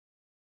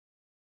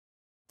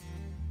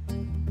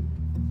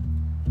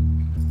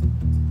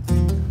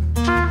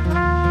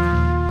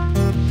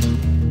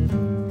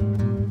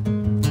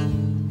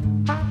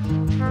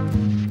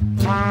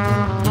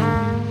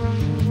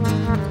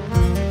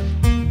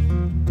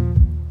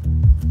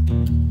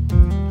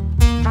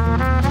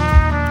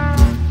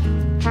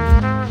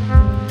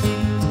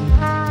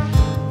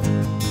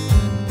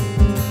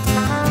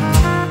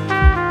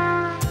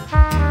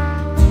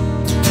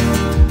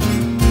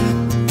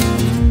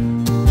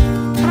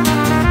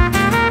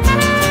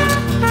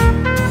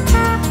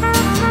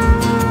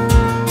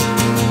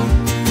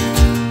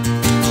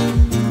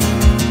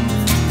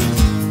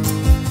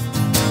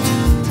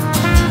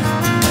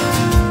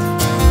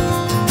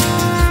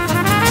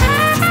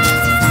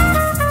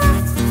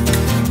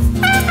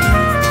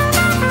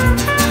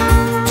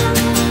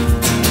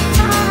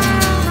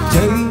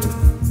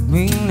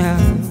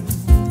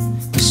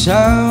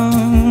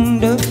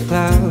Sound of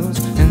clouds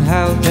and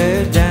how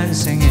they're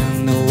dancing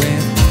in the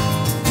wind.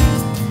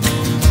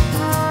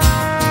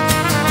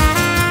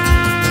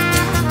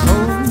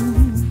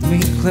 Hold me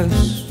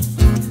close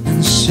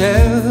and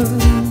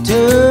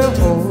shelter,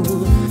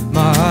 hold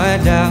my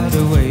doubt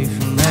away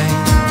from rain.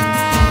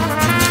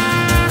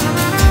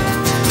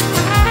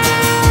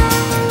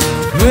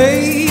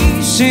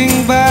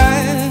 Racing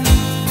back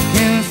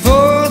and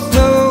forth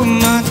through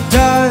my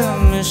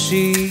time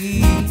machine.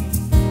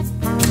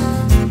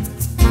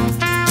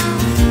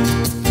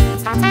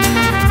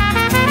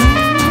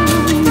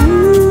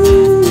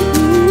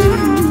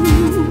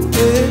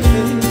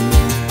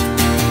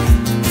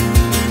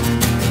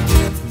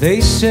 They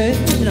said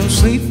I'm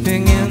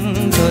sleeping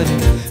in, but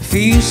it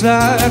feels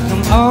like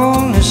I'm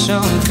on to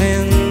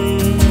something.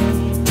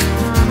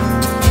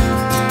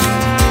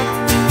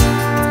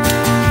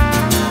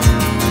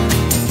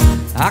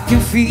 I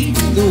can feel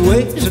the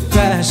waves are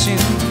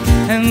crashing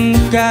and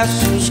the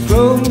castle's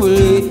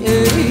crumbling.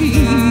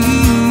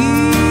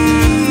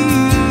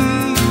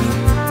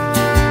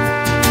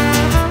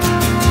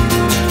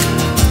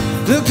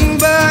 Looking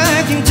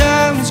back in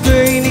time is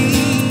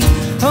grainy.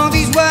 All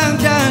these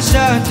wild eyes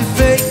start to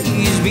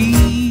faze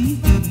me.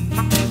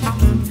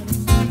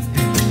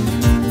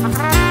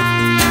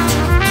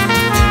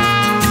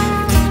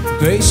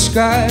 Grey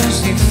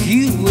skies, if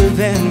you with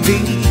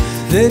envy,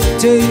 they're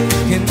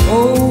taking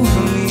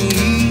over me.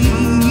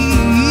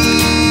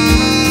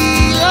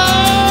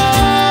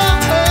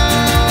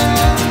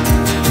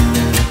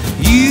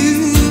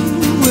 You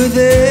were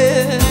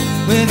there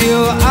with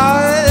your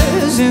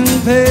eyes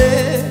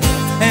impaired,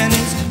 and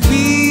it's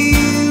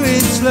clear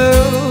it's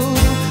slow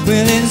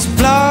with its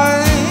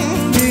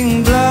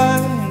blinding,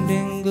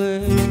 blinding glare.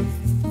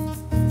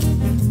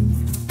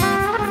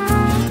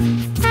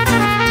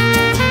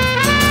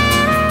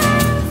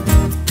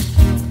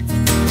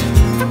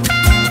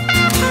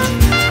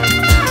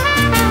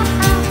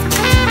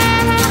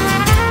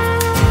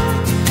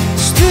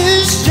 Is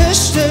this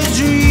just a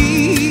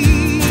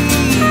dream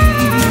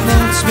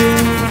that's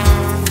been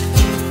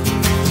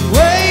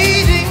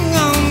waiting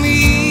on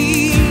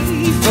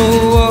me for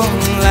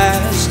one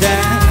last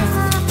dance?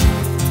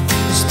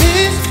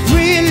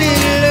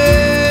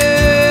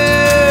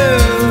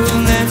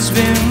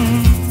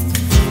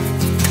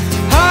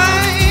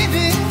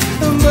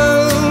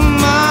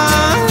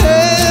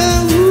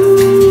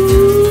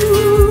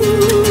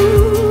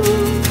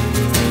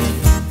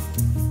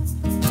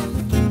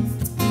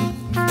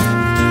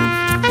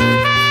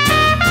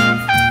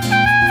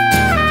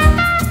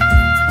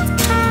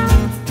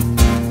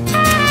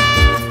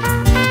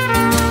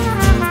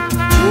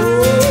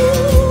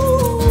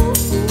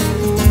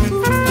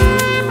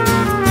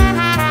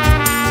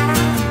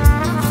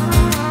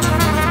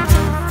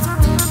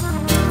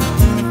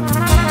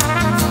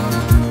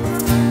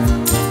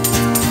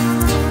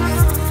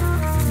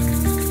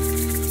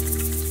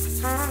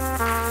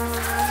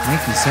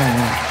 Thank you so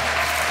much.